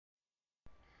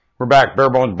We're back, Bare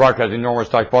Bones Broadcasting, Normal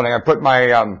Stock Folding. I put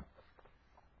my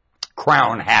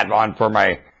crown hat on for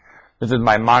this is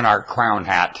my Monarch crown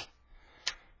hat.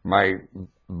 My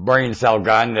brain cell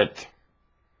gun that,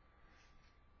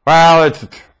 well,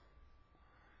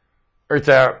 it's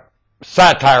a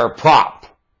satire prop.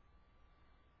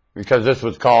 Because this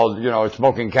was called,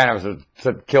 smoking cannabis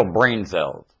to kill brain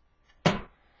cells.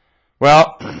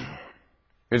 Well,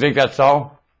 you think that's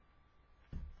so?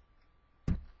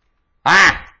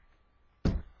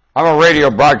 I'm a radio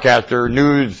broadcaster,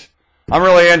 news. I'm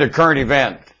really into current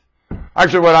events.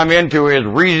 Actually, what I'm into is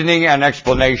reasoning and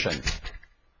explanation.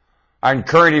 And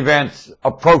current events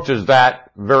approaches that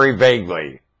very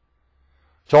vaguely.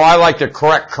 So I like to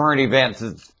correct current events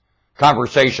as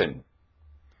conversation,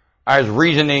 as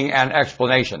reasoning and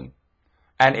explanation,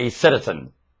 and a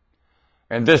citizen.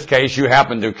 In this case, you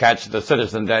happen to catch the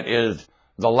citizen that is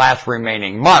the last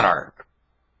remaining monarch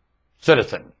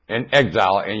citizen in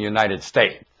exile in the United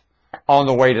States, on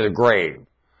the way to the grave.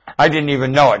 I didn't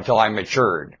even know it until I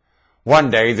matured. One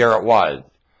day, there it was.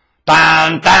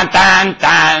 Dun, dun, dun,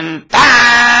 dun,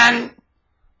 dun!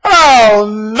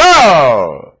 Oh,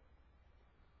 no!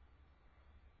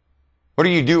 What do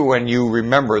you do when you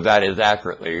remember that is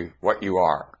accurately what you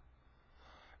are?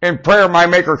 In prayer, my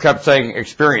Maker kept saying,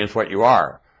 experience what you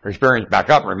are. Experience, back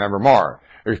up, remember more.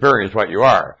 Experience what you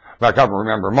are. Back up and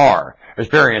remember more.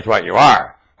 Experience what you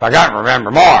are. Back up and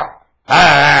remember more.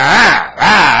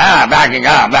 Backing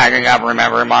up,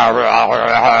 remember more.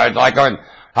 It's like going,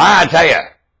 I tell you.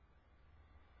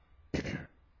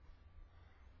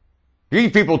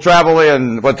 These people travel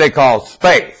in what they call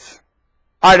space.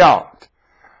 I don't.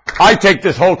 I take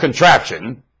this whole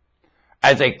contraption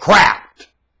as a craft.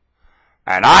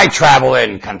 And I travel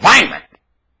in confinement.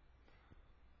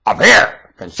 Up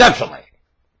here, conceptually.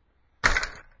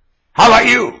 How about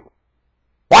you?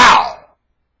 Wow.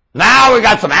 Now we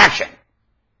got some action.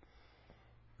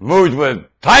 Moves with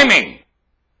timing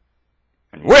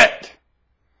and wit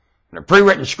and a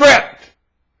pre-written script,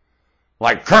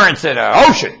 like currents in an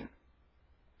ocean.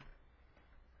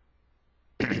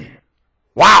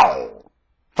 Wow.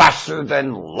 Faster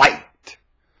than light.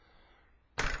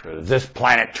 Does this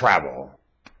planet travel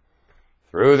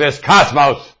through this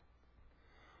cosmos?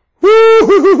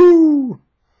 Woo-hoo-hoo-hoo.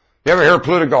 You ever hear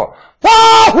Pluto go,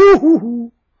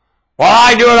 wah-hoo-hoo-hoo? Well,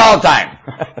 I do it all the time.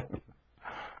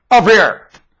 Up here.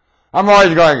 I'm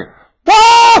always going,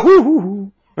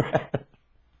 wah-hoo-hoo-hoo.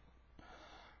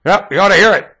 Yep, you ought to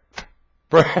hear it.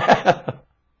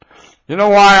 You know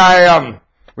why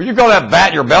would you call that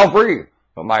bat your belfry?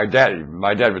 Well, my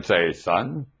dad would say,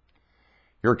 son,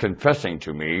 you're confessing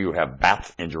to me you have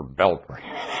bats in your belfry.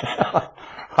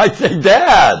 I'd say,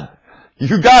 Dad,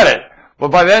 you got it.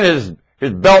 But by then his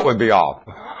belt would be off.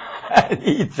 And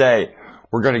he'd say,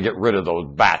 we're going to get rid of those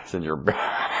bats in your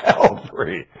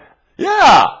belfry.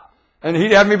 Yeah. And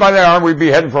he'd have me by the arm. We'd be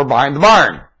heading for behind the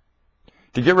barn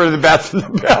to get rid of the bats in the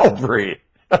belfry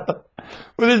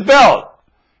with his belt.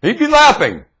 He'd be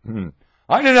laughing.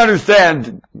 I didn't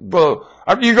understand. Well,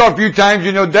 after you go a few times,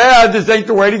 Dad, this ain't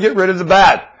the way to get rid of the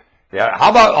bat. Yeah, how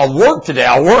about I'll work today?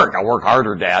 I'll work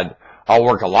harder, Dad. I'll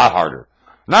work a lot harder.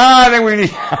 No, I think we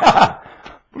need...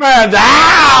 Man,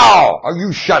 ow! Oh,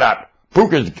 you shut up.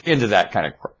 Puka's into that kind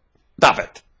of crap. Stop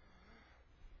it.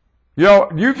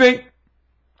 You think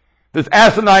this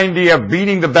asinine idea of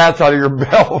beating the bats out of your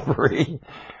belfry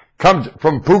comes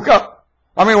from Puka?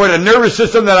 I mean, with a nervous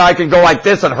system that I can go like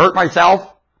this and hurt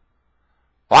myself?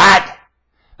 What?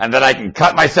 And then I can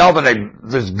cut myself and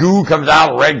this goo comes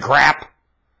out red crap?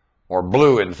 Or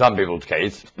blue in some people's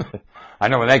case. I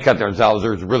know when they cut themselves,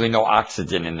 there's really no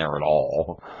oxygen in there at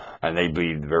all. And they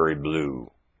bleed very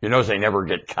blue. You notice they never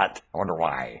get cut. I wonder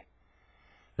why.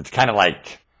 It's kind of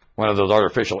like one of those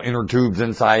artificial inner tubes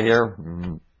inside here.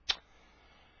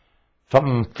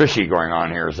 Something fishy going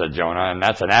on here, said Jonah, and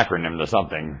that's an acronym to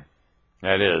something.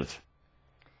 That is.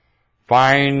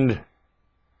 Find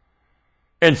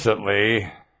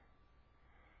instantly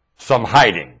some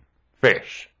hiding.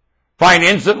 Fish. Find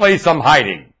instantly some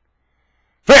hiding.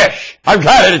 Fish! I've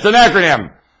got it, it's an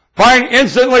acronym. Find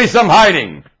instantly some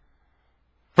hiding.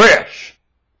 Fish.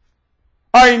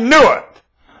 I knew it.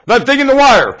 That thing in the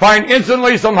water. Find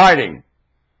instantly some hiding.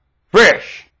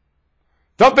 Fish.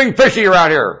 Something fishy around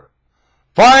here.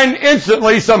 Find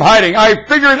instantly some hiding. I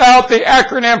figured out the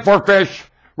acronym for fish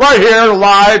right here,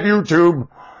 live YouTube.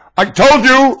 I told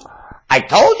you I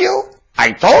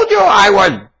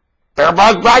was Bare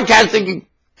Bones Broadcasting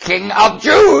King of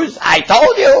Jews. I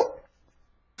told you.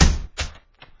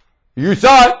 You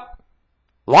saw it.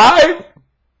 Live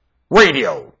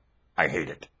radio. I hate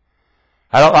it.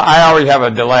 I always have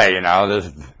a delay, I'm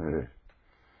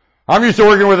I'm used to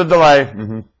working with a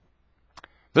delay.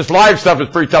 This live stuff is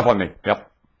pretty tough on me.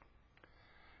 Yep.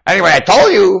 Anyway, I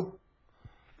told you,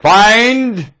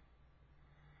 find,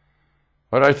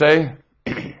 what did I say?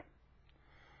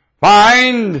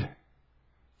 Find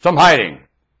some hiding.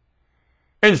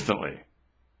 Instantly.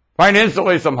 Find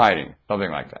instantly some hiding. Something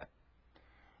like that.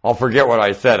 I'll forget what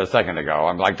I said a second ago.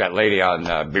 I'm like that lady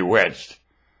on Bewitched.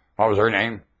 What was her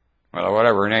name? Well,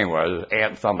 whatever her name was.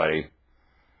 Aunt somebody.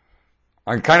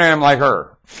 I kind of am like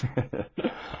her.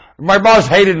 My boss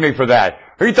hated me for that.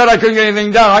 He thought I couldn't get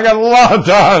anything done. I got a lot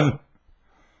done.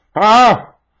 Huh?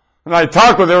 And I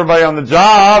talked with everybody on the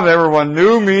job. Everyone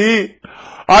knew me.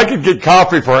 I could get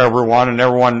coffee for everyone, and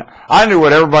everyone, I knew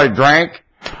what everybody drank.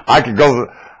 I could go,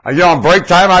 on break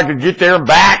time, I could get there and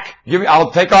back. I'll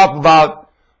take off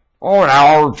about, an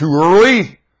hour or two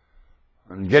early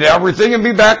and get everything and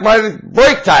be back by the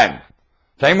break time.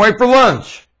 Same way for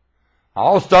lunch.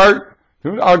 I'll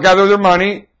gather their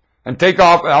money and take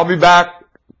off, and I'll be back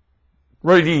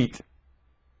ready to eat.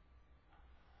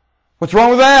 What's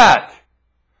wrong with that?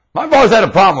 My boss had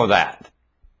a problem with that.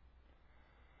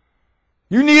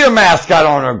 You need a mascot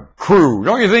on a crew,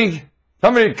 don't you think?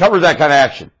 Somebody that covers that kind of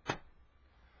action.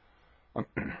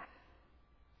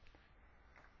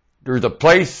 There's a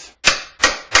place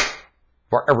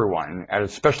for everyone, and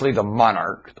especially the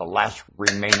monarch, the last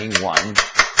remaining one,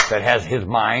 that has his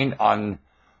mind on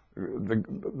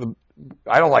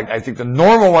I think the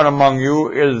normal one among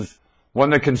you is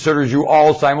one that considers you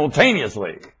all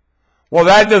simultaneously. Well,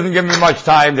 that doesn't give me much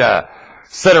time to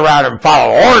sit around and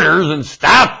follow orders and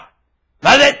stuff.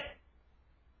 Does it?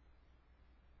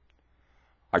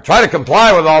 I try to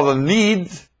comply with all the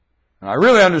needs, and I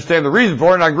really understand the reason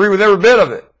for it, and I agree with every bit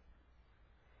of it.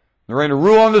 There ain't a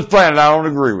rule on this planet I don't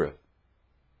agree with.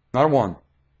 Not one.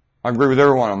 I agree with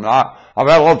every one of them. I've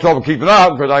had a lot of trouble keeping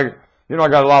up because I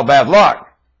got a lot of bad luck.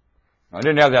 I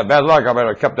didn't have that bad luck. I bet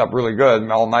I kept up really good.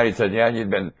 And Almighty said, yeah, you'd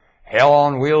been hell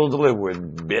on wheels to live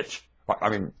with, bitch.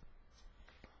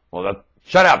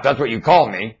 Shut up. That's what you call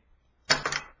me.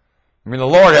 The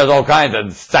Lord has all kinds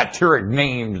of satiric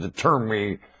names to term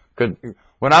me. Because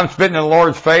when I'm spitting in the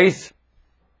Lord's face,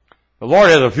 the Lord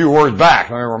has a few words back.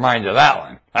 Let me remind you of that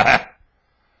one. That's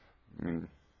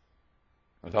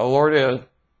how the Lord is.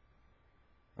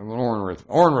 I'm an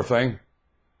ornery thing.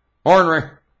 Ornery.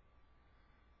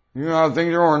 You know how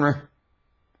things are ornery.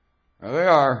 There they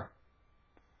are.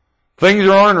 Things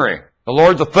are ornery. The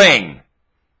Lord's a thing.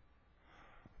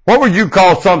 What would you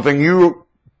call something you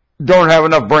don't have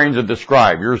enough brains to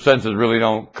describe? Your senses really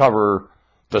don't cover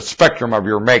the spectrum of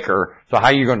your maker, so how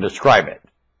are you going to describe it?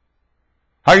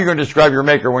 How are you going to describe your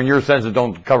maker when your senses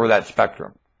don't cover that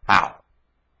spectrum? How?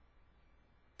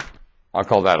 I'll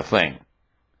call that a thing.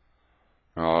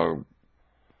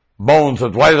 Bones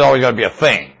says, why is it always got to be a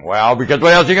thing? Well, because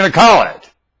what else are you going to call it?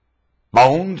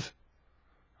 Bones?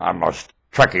 I'm a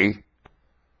Trekkie.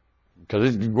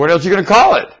 Because what else are you going to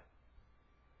call it?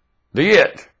 The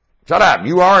it. Shut up.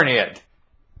 You are an it.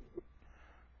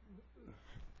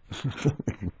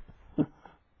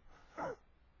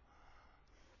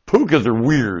 Pukas are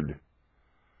weird.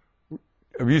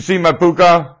 Have you seen my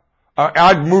puka?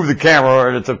 I'd move the camera,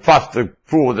 and it's a fuss to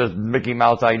fool with this Mickey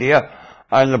Mouse idea,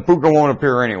 and the puka won't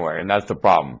appear anyway, and that's the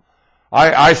problem.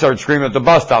 I started screaming at the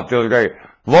bus stop the other day,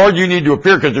 Lord, you need to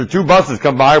appear, because there are two buses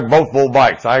come by, both full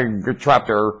bikes. I get trapped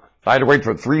there, so I had to wait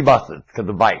for 3 buses because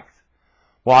of bikes.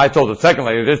 Well, I told the second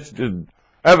lady, this is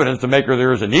evidence to make her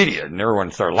there is an idiot, and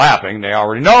everyone started laughing. They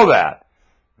already know that.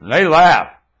 And they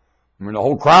laugh. The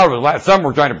whole crowd was laughing. Some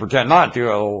were trying to pretend not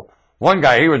to. One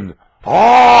guy, he was,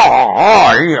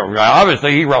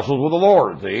 obviously he wrestles with the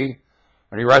Lord, see?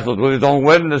 And he wrestles with his own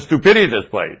wit and the stupidity of this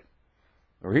place.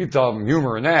 So he thought some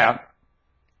humor in that.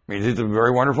 Means he's a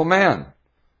very wonderful man.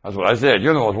 That's what I said.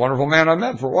 You're the most wonderful man I've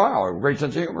met for a while. A great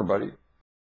sense of humor, buddy.